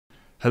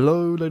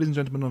Hello, ladies and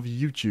gentlemen of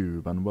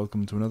YouTube, and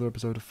welcome to another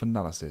episode of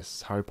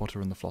Fanalysis, Harry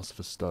Potter and the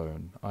Philosopher's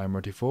Stone. I am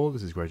Ready4,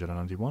 this is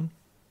GreyJedi91.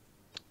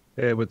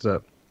 Hey, what's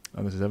up?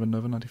 And this is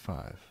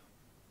EvanNova95.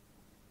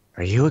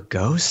 Are you a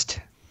ghost?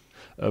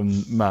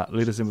 Matt,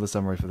 lead us in with a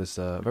summary for this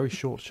very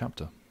short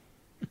chapter.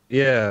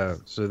 Yeah,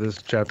 so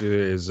this chapter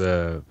is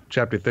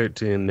chapter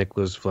 13,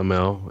 Nicholas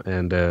Flamel,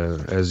 and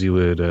as you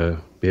would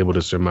be able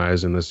to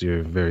surmise, unless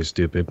you're very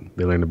stupid,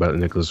 they learned about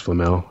Nicholas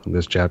Flamel in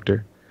this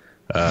chapter.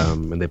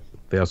 And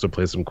they also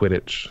play some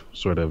Quidditch,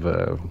 sort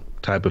of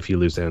type a few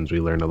loose ends. We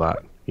learned a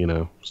lot,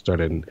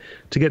 started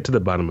to get to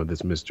the bottom of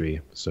this mystery.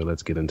 So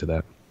let's get into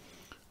that.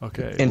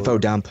 Okay. Info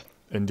dump.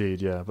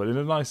 Indeed, yeah, but in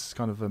a nice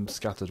kind of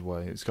scattered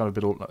way. It's kind of a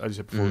bit, all, as you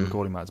said before the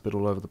recording, Matt, it's a bit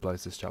all over the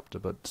place, this chapter,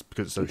 but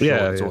because it's so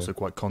short, it's also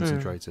quite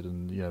concentrated,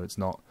 and, it's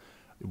not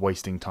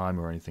wasting time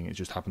or anything. It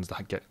just happens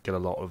to get a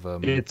lot of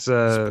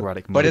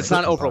sporadic moments. But it's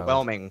not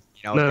overwhelming.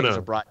 No, things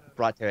are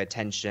brought to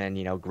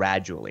attention,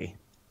 gradually.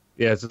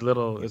 Yeah, it's a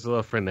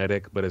little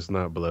frenetic, but it's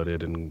not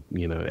bloated and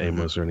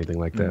aimless or anything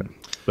like that.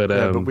 But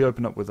but we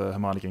open up with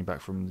Hermione getting back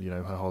from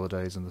her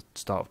holidays and the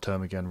start of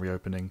term again,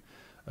 reopening.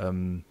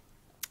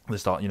 They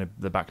start,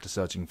 they're back to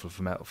searching for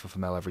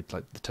Flamel every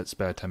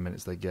spare 10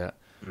 minutes they get.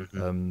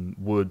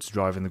 Wood's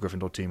driving the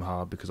Gryffindor team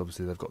hard because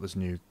obviously they've got this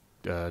new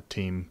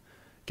team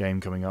game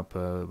coming up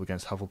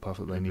against Hufflepuff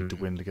that they need to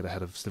win to get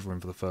ahead of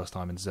Slytherin for the first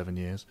time in 7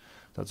 years.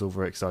 That's all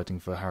very exciting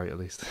for Harry, at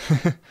least.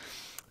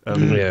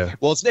 Yeah.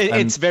 Well,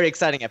 it's very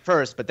exciting at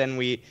first, but then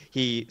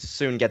he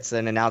soon gets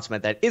an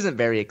announcement that isn't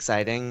very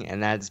exciting,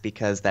 and that's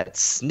because that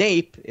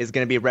Snape is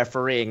going to be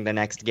refereeing the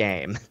next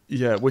game.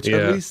 Yeah, which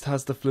at least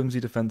has the flimsy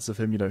defense of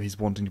him, he's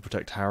wanting to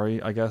protect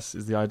Harry, I guess,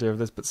 is the idea of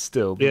this, but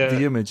still,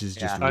 the image is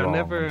just wrong.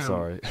 I'm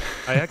sorry.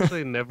 I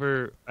actually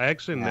never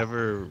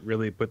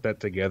really put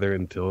that together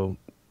until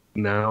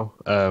now.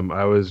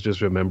 I was just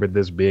remembered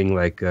this being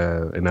like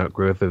an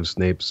outgrowth of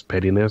Snape's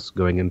pettiness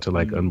going into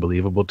like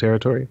unbelievable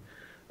territory.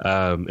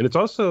 And it's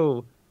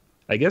also,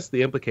 I guess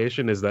the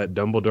implication is that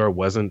Dumbledore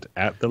wasn't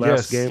at the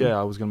last game. Yeah,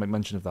 I was going to make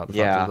mention of that. The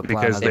fact that the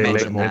plan because has they a little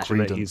bit more mentioned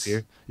that credence. he's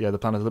here. Yeah, the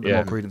plan has a little bit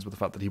more credence with the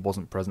fact that he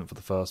wasn't present for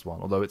the first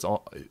one. Although it's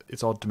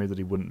odd to me that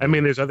he wouldn't. I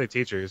mean, there's other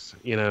teachers,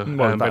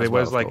 but it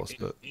was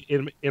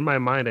in my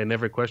mind, I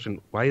never questioned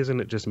why isn't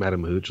it just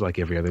Madam Hooch like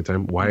every other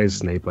time? Why is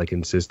Snape like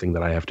insisting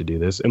that I have to do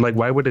this? And like,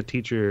 why would a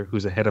teacher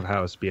who's a head of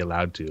house be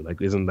allowed to?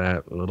 Like, isn't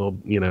that a little,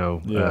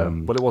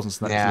 but it wasn't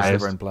Snape.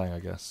 Slytherin playing, I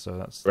guess. So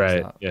that's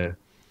right. That. Yeah.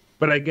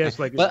 But I guess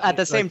but at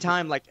the same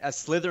time, like a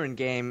Slytherin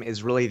game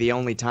is really the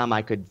only time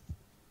I could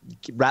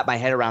wrap my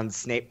head around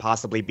Snape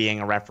possibly being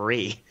a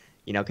referee,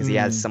 because he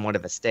has somewhat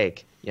of a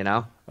stake,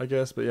 I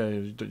guess, but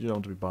you don't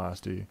want to be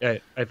biased, do you?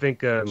 I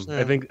think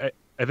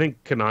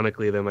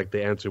canonically, then like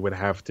the answer would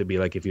have to be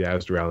like if you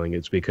asked Rowling,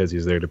 it's because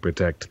he's there to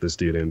protect the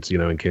students,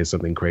 in case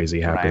something crazy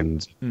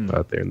happens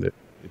out there,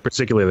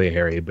 particularly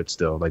Harry, but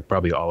still like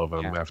probably all of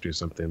them after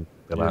something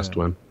the last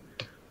one.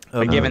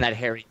 But given that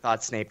Harry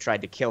thought Snape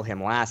tried to kill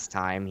him last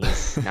time,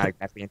 he's not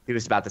exactly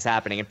enthused about this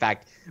happening. In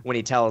fact, when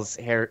he tells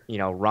Harry,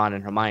 Ron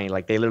and Hermione,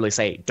 like they literally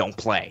say, "Don't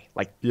play,"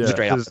 like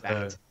straight off the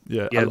bat.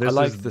 I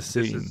like the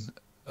scene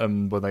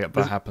when that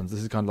happens.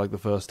 This is kind of like the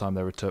first time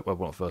they return. Well,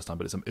 not first time,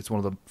 but it's one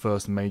of the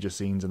first major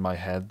scenes in my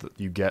head that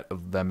you get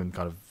of them in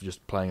kind of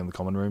just playing in the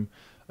common room.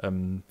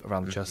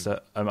 Around the chess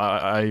set.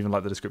 I even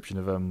like the description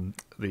of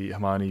the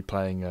Hermione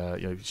playing.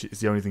 It's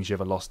the only thing she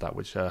ever lost at,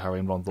 which Harry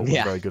and Ron thought was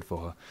very good for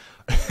her.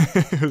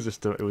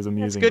 it was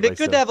amusing. It's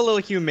good to have a little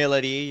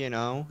humility,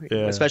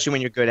 especially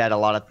when you're good at a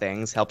lot of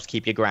things. Helps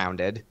keep you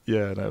grounded.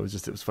 Yeah, no,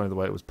 it was funny the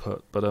way it was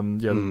put. But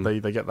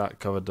they get that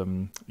covered.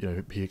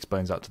 He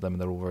explains that to them,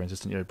 and they're all very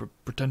insistent.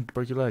 Pretend to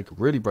break your leg,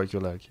 really break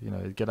your leg.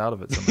 Get out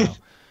of it somehow.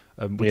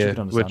 Which you can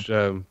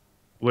understand.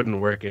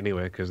 Wouldn't work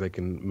anyway because they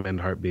can mend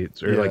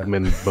heartbeats or like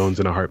mend bones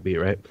in a heartbeat,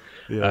 right?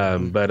 Yeah.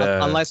 But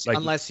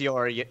unless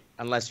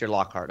you're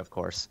Lockhart, of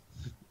course.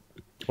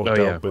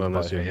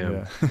 Unless you're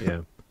him.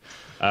 Yeah.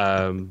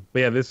 But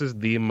yeah, this is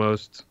the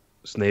most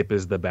Snape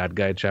is the bad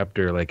guy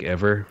chapter like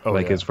ever.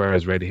 As far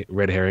as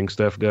red herring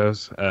stuff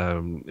goes.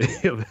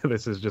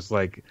 This is just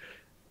like.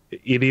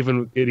 It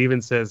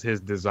even says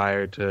his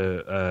desire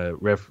to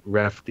ref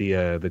the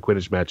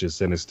Quidditch match is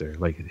sinister,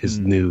 like his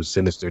new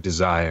sinister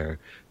desire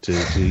to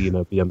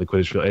be on the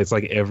Quidditch field. It's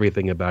like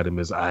everything about him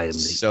is I am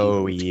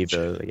so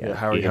evil. Yeah,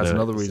 Harry has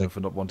another reason for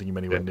not wanting him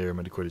anywhere near him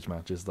in the Quidditch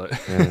matches. Like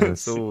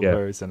it's all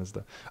very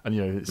sinister, and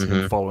it's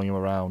him following him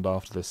around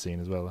after this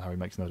scene as well. Harry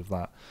makes note of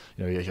that.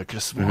 He could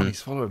have sworn he's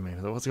following me.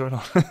 What's going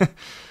on?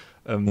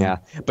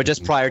 But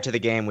just prior to the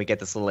game, we get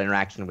this little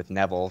interaction with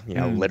Neville,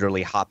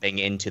 literally hopping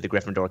into the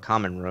Gryffindor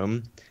common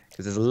room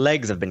because his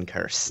legs have been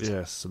cursed.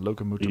 Yes,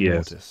 locomotor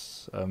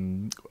mortis.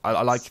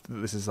 I like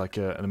that this is like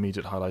an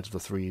immediate highlight of the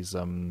three's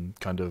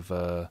kind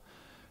of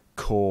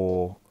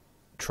core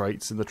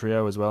traits in the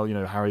trio as well.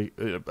 Harry,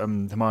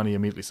 Hermione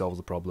immediately solves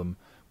the problem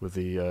with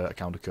the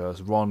counter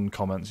curse. Ron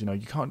comments,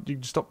 you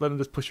stop letting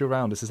this push you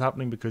around. This is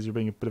happening because you're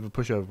being a bit of a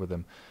pushover with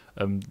him.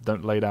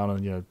 Don't lay down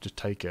and just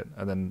take it.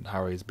 And then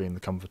Harry's being the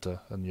comforter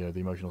and the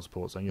emotional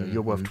support, saying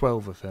you're worth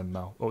 12 of him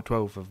now, or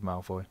 12 of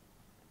Malfoy.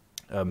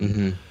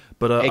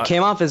 But it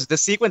came off as the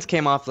sequence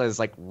came off as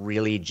like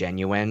really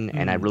genuine,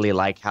 and I really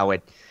like how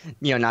it,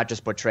 not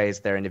just portrays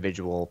their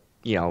individual,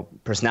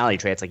 personality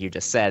traits like you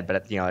just said,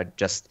 but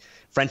just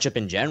friendship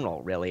in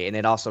general, really. And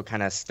it also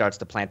kind of starts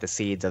to plant the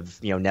seeds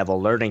of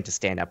Neville learning to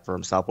stand up for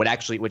himself, which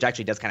actually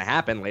does kind of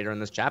happen later in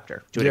this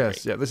chapter.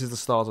 Yes, yeah, this is the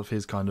start of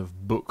his kind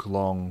of book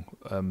long,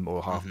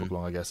 or half book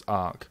long, I guess,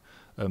 arc.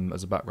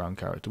 As a background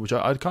character, which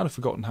I'd kind of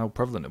forgotten how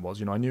prevalent it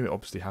was. I knew it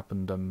obviously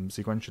happened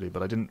sequentially,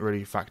 but I didn't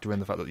really factor in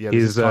the fact that this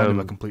is kind of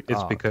a complete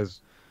arc.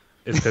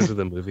 It's because of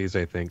the movies,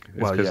 I think.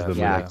 It's because of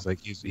the movies. Like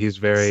he's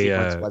very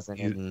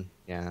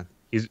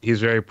he's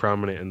very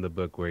prominent in the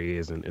book where he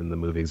isn't in the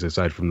movies,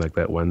 aside from like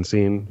that one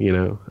scene,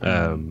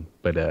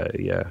 But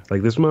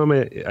like this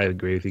moment, I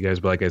agree with you guys.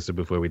 But like I said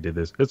before we did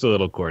this, it's a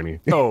little corny.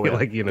 Oh, yeah.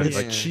 Like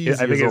it's cheesy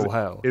as all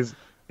hell.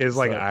 His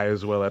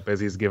eyes well up as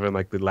he's given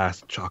like the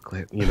last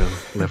chocolate,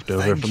 left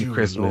over from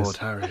Christmas. Lord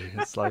Harry.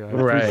 It's like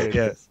right,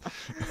 yes,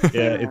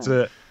 yeah. It's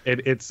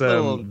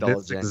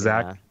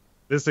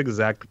this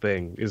exact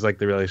thing is like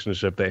the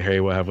relationship that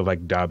Harry will have with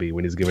like Dobby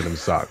when he's giving him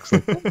socks.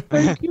 Like,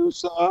 thank you,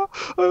 sir.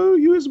 Oh,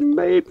 you has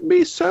made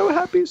me so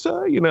happy,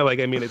 sir.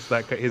 It's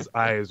like his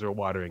eyes are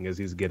watering as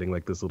he's getting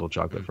like this little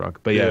chocolate frog.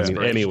 But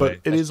anyway.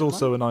 But it is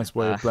also a nice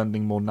way of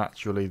blending more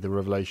naturally the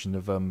revelation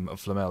of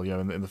Flamel.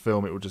 In the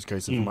film, it was just a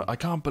case of I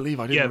can't believe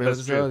I didn't realize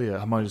this earlier.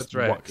 Hermione just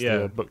whacks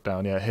the book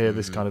down. Yeah, here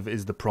this kind of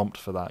is the prompt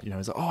for that.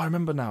 It's like, I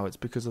remember now. It's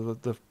because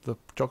of the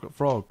chocolate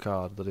frog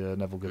card that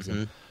Neville gives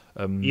him.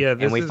 And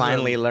we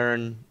finally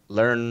learn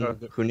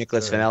who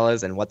Nicholas Flamel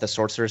is and what the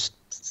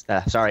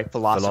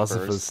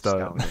Philosopher's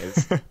Stone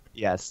is.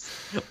 Yes,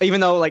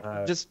 even though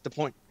just to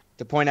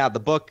point out, the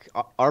book,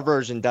 our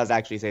version does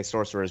actually say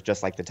sorcerers,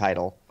 just like the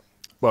title.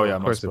 Well, yeah,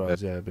 I'm not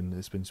surprised. Yeah,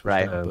 it's been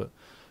switched out,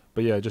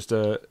 but yeah, just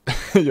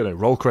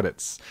roll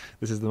credits.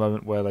 This is the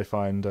moment where they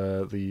find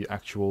the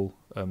actual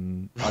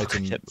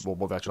item,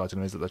 what the actual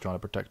item is that they're trying to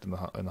protect in the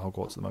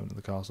Hogwarts at the moment in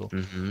the castle.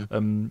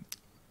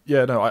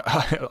 Yeah, no,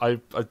 I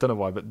don't know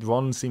why, but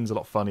Ron seems a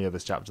lot funnier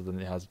this chapter than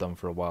he has done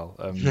for a while.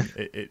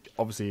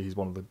 Obviously he's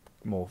one of the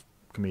more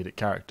comedic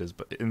characters,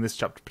 but in this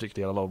chapter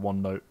particularly, had a lot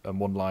of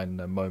one-line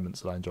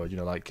moments that I enjoyed.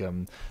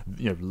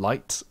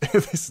 Light.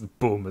 This is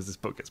boom as this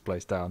book gets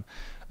placed down.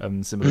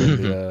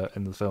 Similarly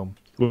in the film,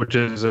 which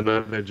is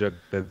another joke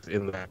that's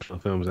in the actual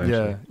films.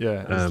 Actually,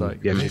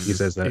 yeah. He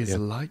says that. Is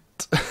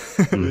light.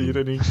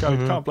 You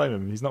can't blame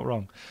him. He's not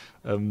wrong.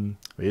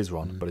 He is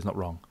wrong, but he's not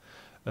wrong.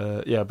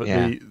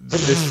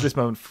 This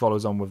moment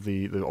follows on with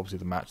the obviously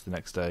the match the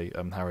next day.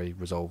 Harry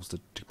resolves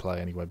to play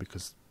anyway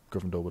because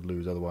Gryffindor would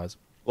lose otherwise.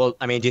 Well,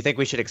 I mean, do you think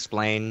we should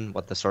explain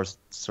what the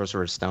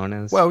Sorcerer's Stone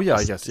is? Well, yeah,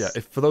 I guess, yeah.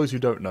 For those who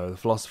don't know, the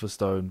Philosopher's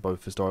Stone,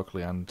 both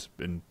historically and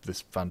in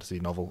this fantasy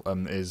novel,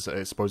 is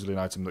supposedly an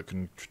item that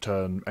can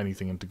turn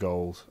anything into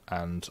gold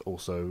and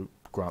also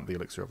grant the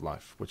elixir of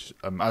life, which,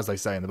 as they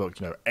say in the book,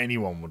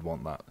 anyone would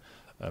want that,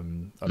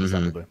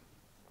 understandably.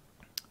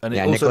 And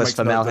Nicholas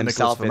Flamel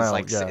himself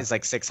is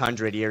like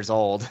 600 years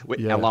old,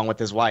 along with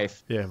his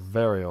wife. Yeah,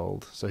 very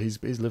old. So he's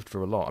lived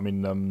through a lot. I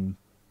mean,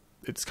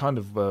 it's kind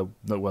of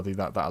noteworthy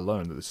that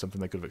alone that it's something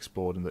they could have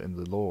explored in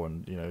the lore,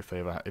 and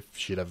if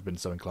she'd ever been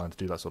so inclined to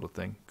do that sort of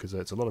thing, because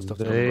it's a lot of stuff.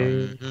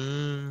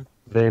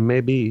 They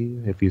may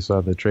be, if you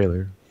saw the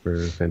trailer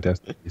for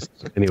Fantastic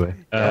Beasts. Anyway,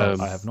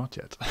 I have not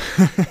yet,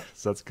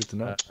 so that's good to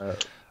know.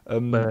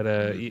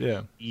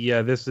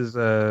 This is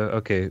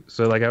okay.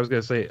 So like I was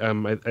gonna say, I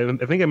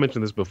think I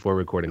mentioned this before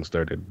recording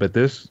started, but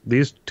these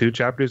two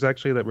chapters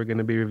actually that we're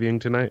gonna be reviewing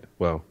tonight.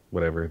 Well,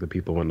 whatever, the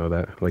people won't know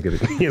that. Like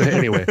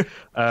anyway.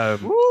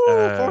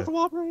 Fourth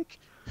wall break.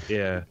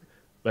 Yeah,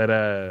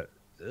 but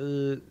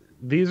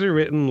these are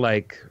written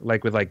like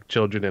with like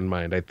children in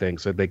mind, I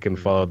think, so they can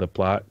follow the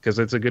plot. Because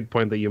it's a good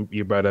point that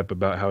you brought up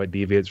about how it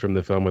deviates from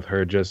the film with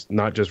her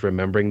not just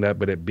remembering that,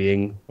 but it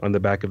being on the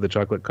back of the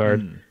chocolate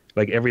card.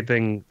 Like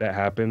everything that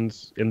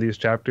happens in these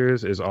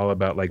chapters is all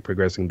about like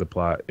progressing the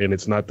plot, and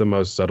it's not the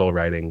most subtle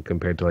writing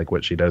compared to like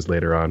what she does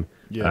later on.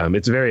 Yeah.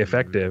 It's very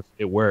effective.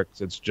 It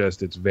works. It's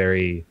just it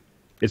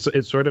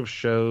sort of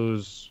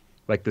shows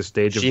like the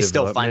stage of development. She's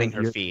still finding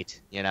her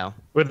feet,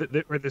 or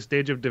the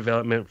stage of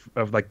development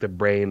of like the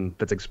brain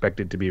that's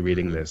expected to be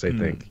reading this. I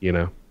think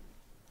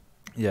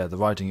Yeah, the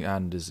writing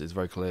and is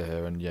very clear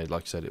here, and yeah,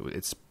 like you said,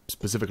 it's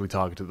specifically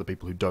targeted at the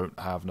people who don't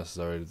have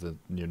necessarily the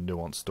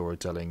nuanced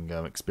storytelling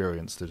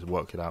experience to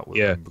work it out with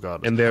them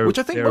regardless. And which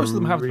I think most of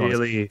them have.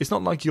 Really... It's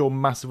not like you're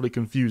massively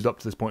confused up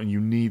to this point and you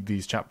need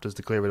these chapters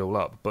to clear it all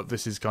up. But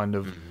this is kind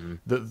of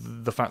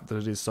the fact that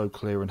it is so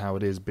clear in how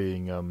it is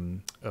being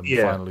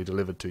finally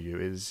delivered to you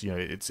is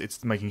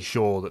it's making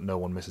sure that no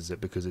one misses it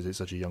because it is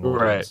such a young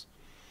audience.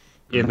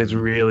 Right. And it's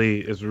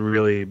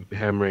really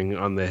hammering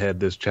on the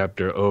head this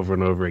chapter over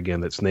and over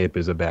again that Snape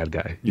is a bad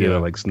guy.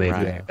 Like Snape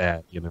is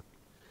bad.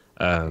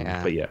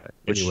 But yeah,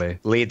 anyway,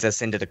 which leads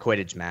us into the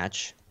Quidditch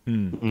match,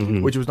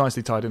 which was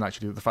nicely tied in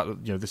actually with the fact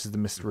that this is the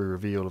mystery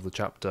reveal of the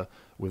chapter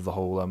with the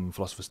whole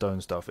Philosopher's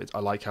Stone stuff. I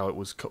like how it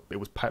was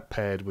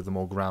paired with a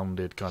more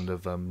grounded kind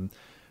of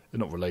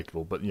not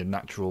relatable, but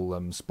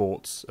natural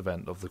sports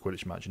event of the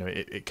Quidditch match.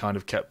 It kind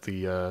of kept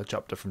the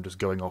chapter from just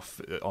going off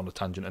on a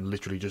tangent and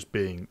literally just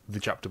being the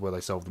chapter where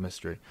they solve the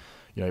mystery.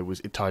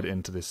 It tied it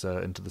into this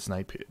into the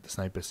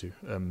Snape issue,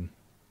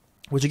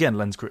 which again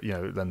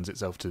lends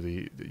itself to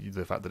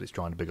the fact that it's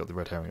trying to big up the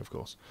red herring, of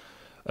course.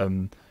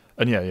 And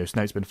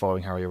Snape's been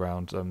following Harry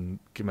around,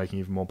 making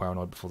even more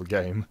paranoid before the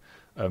game.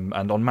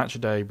 And on match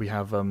day, we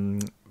have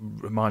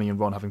Hermione and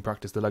Ron having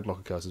practiced the leg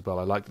locker curse as well.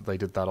 I like that they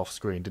did that off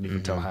screen. Didn't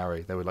even tell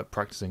Harry. They were like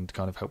practicing to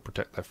kind of help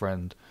protect their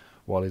friend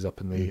while he's up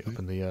in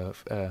the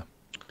air.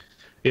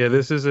 Yeah,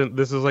 this is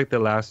like the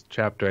last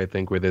chapter, I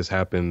think, where this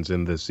happens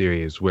in the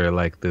series, where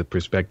like the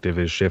perspective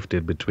is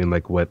shifted between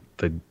like what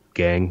the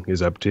gang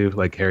is up to.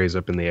 Like Harry's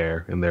up in the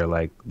air, and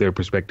their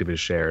perspective is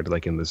shared,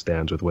 like in the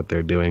stands with what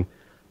they're doing.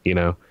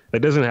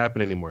 That doesn't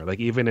happen anymore. Like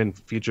even in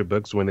future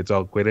books, when it's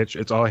all Quidditch,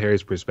 it's all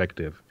Harry's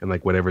perspective and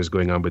like whatever's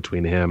going on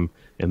between him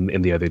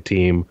and the other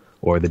team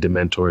or the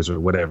Dementors or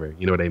whatever.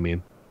 You know what I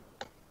mean?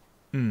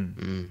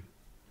 And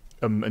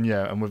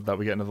with that,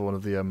 we get another one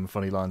of the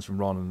funny lines from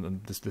Ron,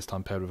 and this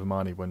time paired with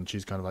Hermione, when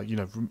she's kind of like,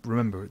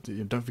 remember,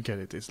 don't forget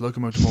it. It's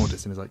locomotive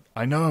mortis, and he's like,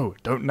 I know,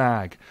 don't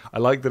nag. I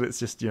like that it's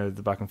just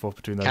the back and forth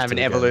between those. Kind of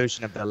an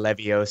evolution of the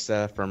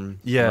Leviosa from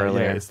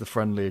earlier. Yeah, it's the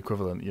friendly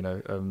equivalent.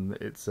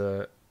 It's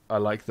I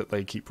like that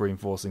they keep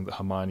reinforcing that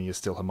Hermione is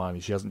still Hermione.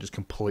 She hasn't just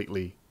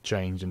completely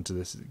changed into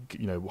this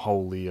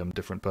wholly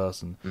different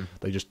person.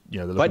 They just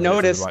they're looking at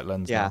it through the right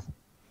lens. Yeah. Now.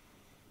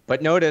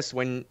 But notice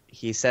when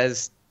he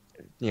says,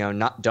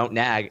 don't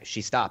nag,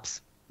 she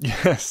stops.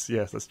 Yes,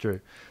 that's true.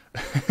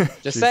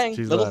 Just saying,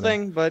 little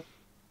thing, but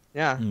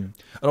yeah. And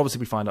obviously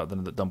we find out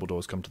then that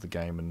Dumbledore's come to the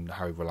game and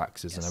Harry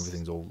relaxes and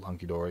everything's all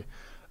hunky-dory.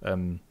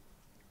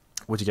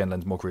 Which again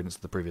lends more credence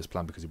to the previous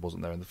plan because he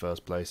wasn't there in the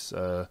first place.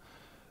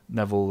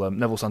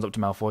 Neville stands up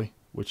to Malfoy,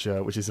 which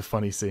is a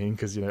funny scene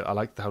because I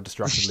like how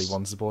distractedly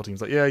one's supporting him.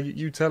 He's like, yeah,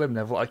 you tell him,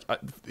 Neville.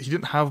 He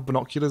didn't have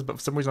binoculars, but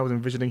for some reason I was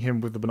envisioning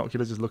him with the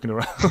binoculars just looking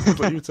around.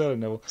 Like, you tell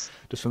him, Neville.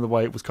 Just from the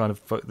way it was kind of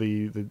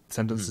the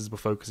sentences were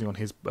focusing on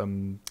his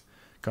kind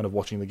of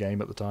watching the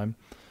game at the time.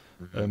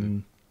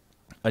 And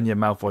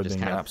Malfoy just being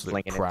kind an of absolute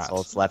flinging prat.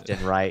 Insults left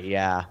and right,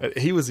 yeah.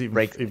 He was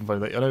even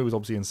funny. I know he was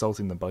obviously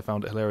insulting them, but I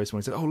found it hilarious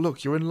when he said, "Oh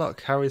look, you're in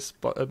luck.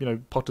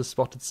 Potter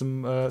spotted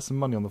some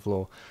money on the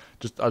floor."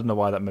 Just I don't know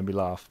why that made me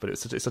laugh, but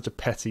it's such a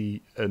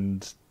petty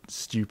and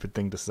stupid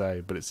thing to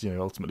say, but it's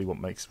ultimately what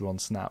makes Ron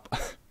snap.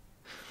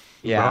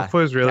 Yeah,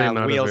 Malfoy's really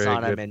not wheels a very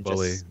on him good and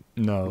bully.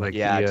 No, like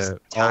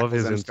all of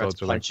his him,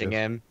 insults are punching like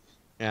him.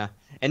 Yeah,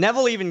 and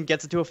Neville even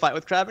gets into a fight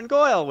with Crabbe and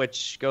Goyle,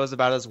 which goes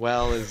about as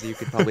well as you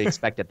could probably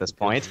expect at this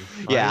point.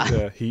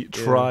 He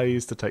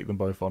tries to take them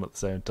both on at the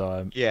same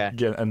time. Yeah,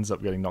 ends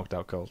up getting knocked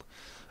out cold.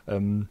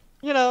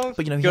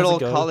 But good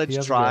old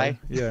college try.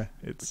 Yeah,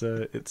 it's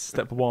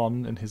step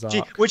one in his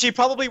arc, which he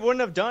probably wouldn't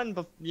have done,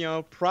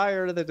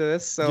 prior to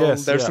this. So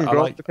there's some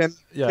growth with him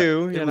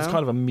too. It was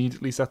kind of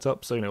immediately set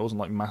up, so it wasn't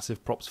like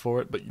massive props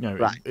for it, but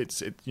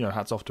it's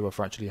hats off to her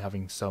for actually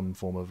having some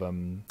form of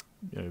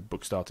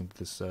book starting to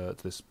this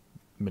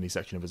mini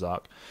section of his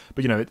arc.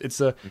 But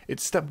it's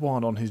step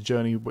one on his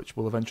journey, which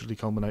will eventually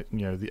culminate in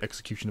the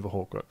execution of a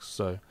Horcrux.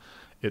 So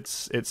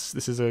this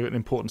is an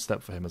important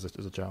step for him as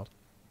a child.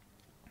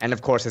 And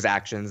of course his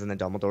actions in the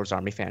Dumbledore's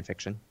Army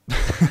fanfiction.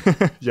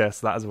 Yes,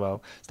 that as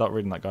well. Start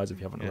reading that, guys, if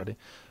you haven't already.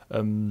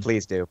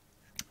 Please do.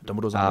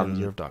 Dumbledore's Army,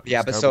 Year of Darkness.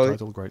 Yeah, but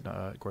title, great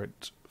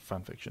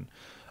fanfiction.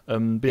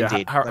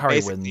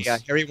 Harry wins.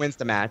 Harry wins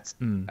the match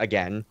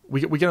again.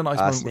 We get a nice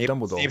moment with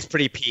Dumbledore. Snape's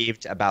pretty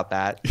peeved about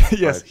that.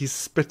 Yes, he's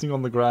spitting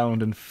on the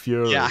ground in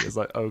fury. Yeah. It's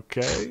like,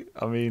 okay,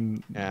 I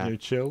mean,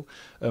 chill.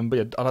 But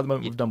yeah, I like the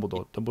moment with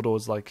Dumbledore.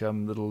 Dumbledore's like,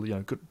 little,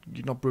 good.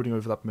 You're not brooding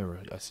over that mirror.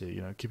 I see.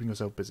 Keeping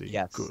yourself busy.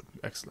 Yes. Good,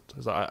 excellent.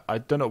 It's like, I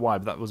don't know why,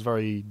 but that was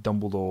very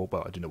Dumbledore.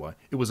 Well, I do know why.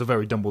 It was a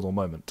very Dumbledore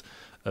moment.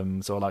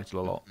 So I liked it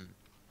a lot.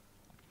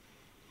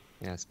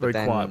 Yes, very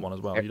quiet one as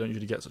well. You don't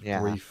usually get such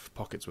brief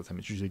pockets with him.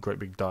 It's usually great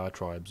big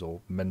diatribes or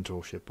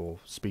mentorship or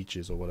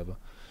speeches or whatever.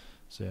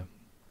 So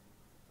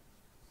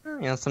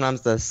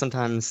sometimes the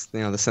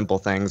simple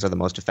things are the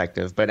most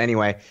effective. But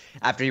anyway,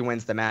 after he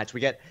wins the match, we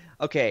get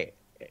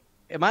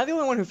am I the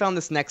only one who found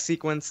this next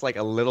sequence like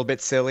a little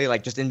bit silly?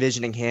 Like just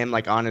envisioning him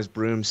like on his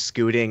broom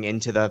scooting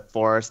into the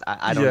forest.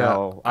 I don't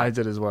know. I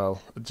did as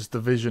well. Just the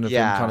vision of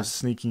him kind of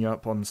sneaking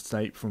up on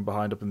Snape from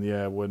behind up in the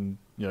air when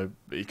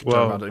he could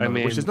turn around.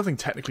 Which there's nothing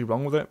technically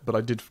wrong with it, but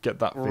I did get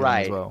that feeling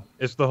as well.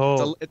 It's the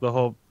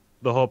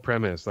whole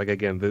premise. Like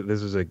again,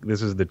 this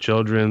is the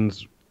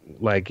children's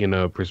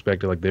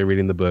perspective. Like they're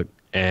reading the book,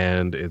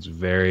 and it's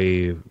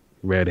very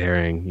red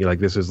herring.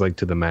 This is like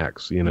to the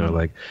max.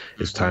 Like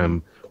it's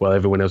time. While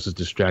everyone else is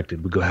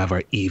distracted, we go have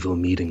our evil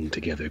meeting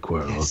together,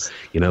 Quirrell. Yes.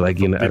 At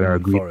our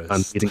agreed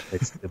on meeting.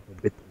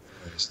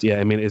 Yeah,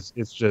 I mean, it's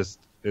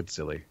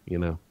silly,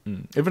 Even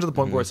to the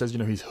point where it says,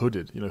 he's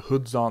hooded.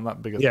 Hoods aren't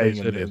that big a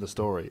thing in the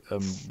story.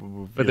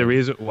 But the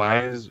reason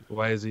why is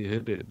he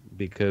hooded?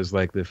 Because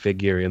like the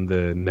figure in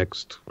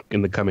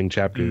the coming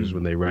chapters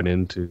when they run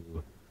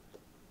into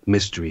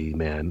Mystery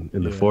Man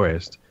in the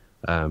forest,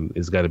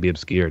 is got to be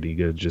obscured. You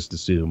could just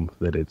assume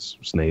that it's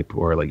Snape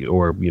or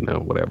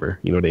whatever.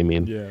 You know what I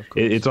mean? Yeah, of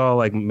course. It's all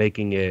like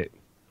making it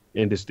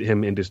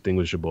him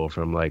indistinguishable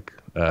from like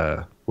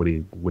what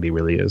he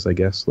really is, I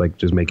guess. Like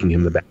just making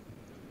him the bad.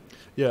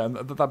 Yeah, and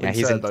that being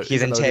said,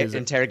 he's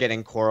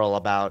interrogating Quirrell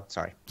about.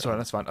 Sorry,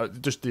 that's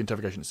fine. Just the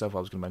interrogation itself, I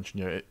was going to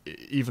mention.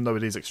 Even though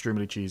it is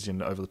extremely cheesy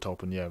and over the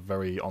top, and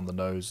very on the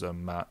nose,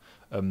 Matt.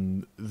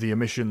 The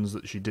omissions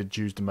that she did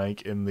choose to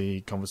make in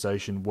the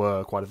conversation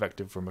were quite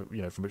effective from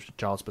a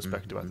child's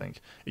perspective. I think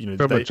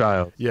from a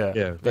child. They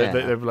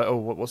were like, oh,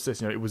 what's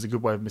this? It was a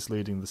good way of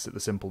misleading the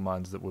simple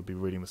minds that would be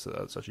reading this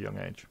at such a young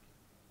age.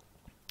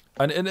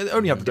 And it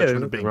only had the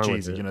detriment of being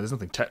cheesy. There's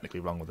nothing technically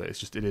wrong with it. It's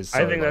just it is.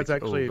 So I think that's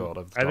actually.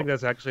 I think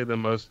that's actually the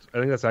most. I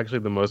think that's actually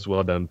the most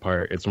well done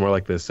part. It's more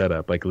like the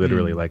setup, like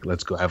literally, like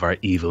let's go have our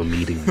evil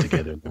meeting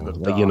together.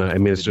 I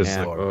mean, it's just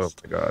like, oh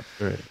my god.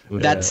 Right.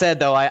 That said,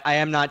 though, I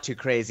am not too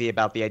crazy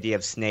about the idea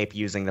of Snape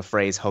using the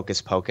phrase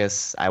 "hocus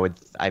pocus." I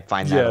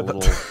find that a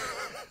little.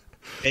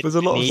 There's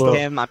a lot of stuff.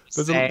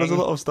 There's a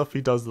lot of stuff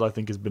he does that I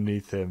think is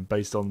beneath him,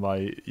 based on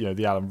my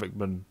the Alan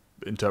Rickman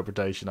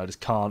interpretation. I just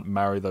can't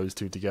marry those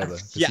two together.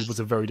 He was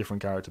a very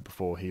different character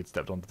before he had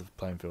stepped onto the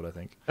playing field, I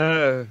think.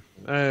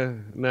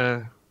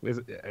 Nah.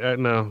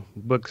 No,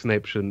 book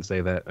Snape shouldn't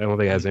say that. I don't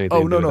think it has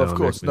anything to do with of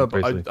course. No,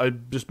 but I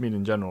just mean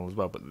in general as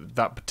well. But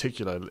that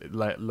particular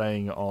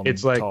laying on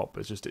top,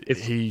 it's just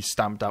he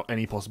stamped out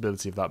any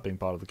possibility of that being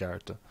part of the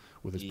character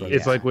with his presence.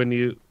 It's like when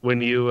you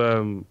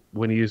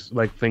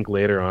like think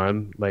later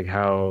on, like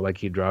how like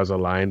he draws a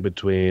line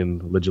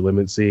between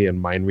legitimacy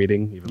and mind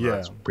reading, even though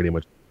that's pretty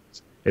much.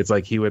 It's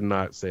like he would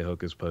not say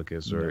hocus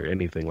pocus or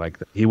anything like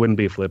that. He wouldn't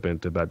be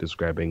flippant about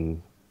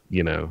describing,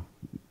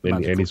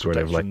 any sort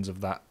of like of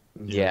that.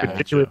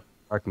 Particularly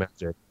dark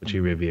magic, which he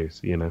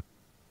reviews.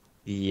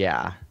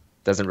 Yeah,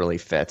 doesn't really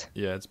fit.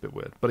 Yeah, it's a bit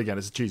weird. But again,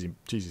 it's a cheesy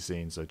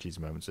scene, so cheesy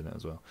moments in it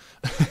as well.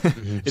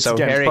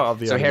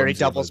 Harry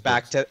doubles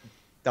back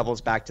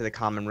to the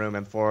common room,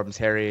 informs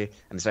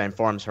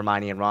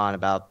Hermione and Ron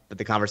about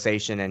the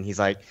conversation, and he's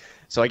like,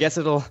 so I guess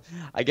it'll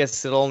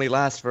only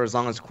last for as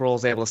long as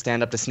Quirrell's able to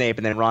stand up to Snape,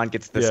 and then Ron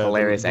gets this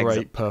hilarious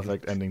exit.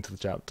 Perfect ending to the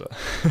chapter.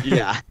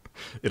 Yeah.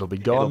 It'll be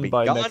gone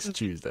by next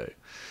Tuesday.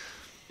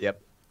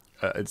 Yep.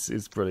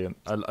 It's brilliant.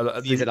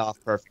 Tease it off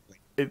perfectly.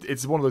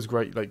 It's one of those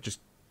great just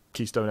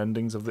keystone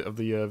endings of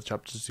the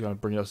chapters to kind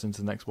of bring us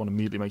into the next one,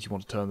 immediately make you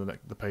want to turn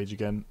the page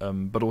again.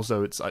 But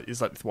also it's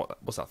like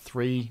what's that?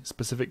 3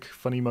 specific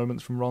funny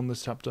moments from Ron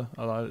this chapter.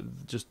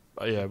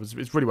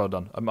 It's really well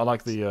done. I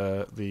like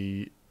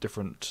the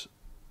different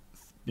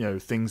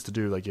things to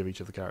do they give each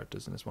of the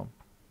characters in this one.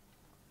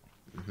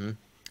 Mm-hmm.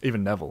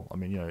 Even Neville. I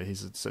mean,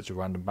 he's such a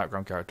random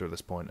background character at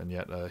this point, and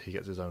yet he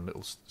gets his own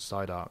little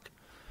side arc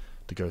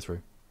to go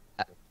through.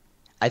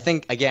 I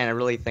think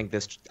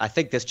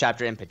this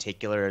chapter in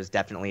particular is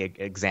definitely an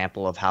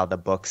example of how the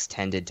books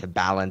tended to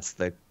balance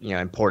the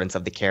importance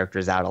of the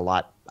characters out a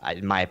lot,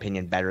 in my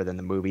opinion, better than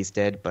the movies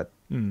did. But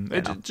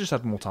it just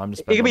had more time to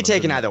spend. It can be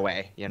taken either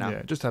way, Yeah,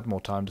 it just had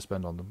more time to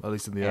spend on them, at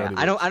least in the early.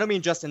 I don't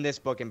mean just in this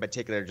book in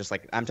particular. Just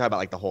like I'm talking about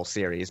like the whole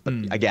series. But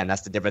again,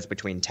 that's the difference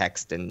between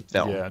text and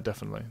film. Yeah,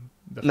 definitely.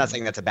 I'm not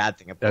saying that's a bad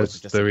thing. Of course,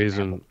 that's the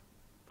reason.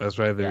 That's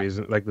right. The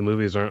reason, like the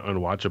movies aren't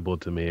unwatchable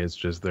to me. It's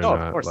just they're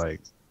not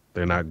like.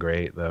 They're not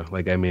great though.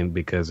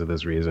 Because of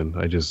this reason.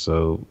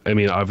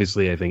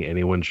 Obviously I think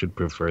anyone should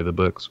prefer the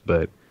books,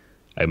 but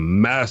I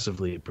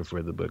massively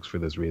prefer the books for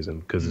this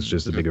reason because it's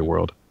just a bigger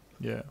world.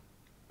 Yeah.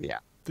 Yeah.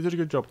 They did a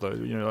good job though.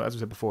 As we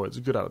said before, it's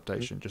a good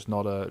adaptation, just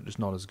not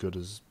as good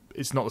as.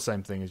 It's not the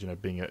same thing as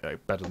being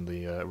better than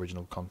the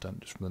original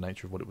content, just from the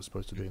nature of what it was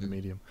supposed to be in the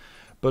medium.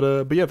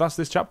 But yeah, that's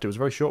this chapter. It was a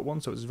very short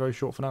one, so it's a very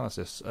short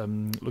Fanalysis.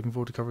 Looking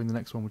forward to covering the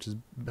next one, which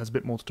has a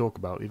bit more to talk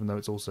about, even though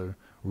it's also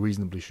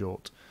reasonably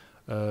short.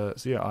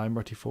 I'm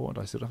ready for it.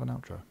 I still have an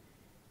outro.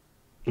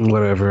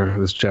 Whatever.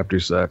 This chapter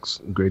sucks.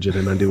 Grade it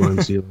in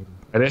 91. See you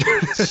later.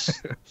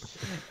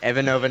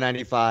 Evan Nova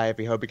 95.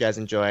 We hope you guys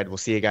enjoyed. We'll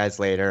see you guys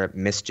later.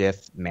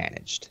 Mischief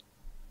managed.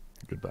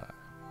 Goodbye.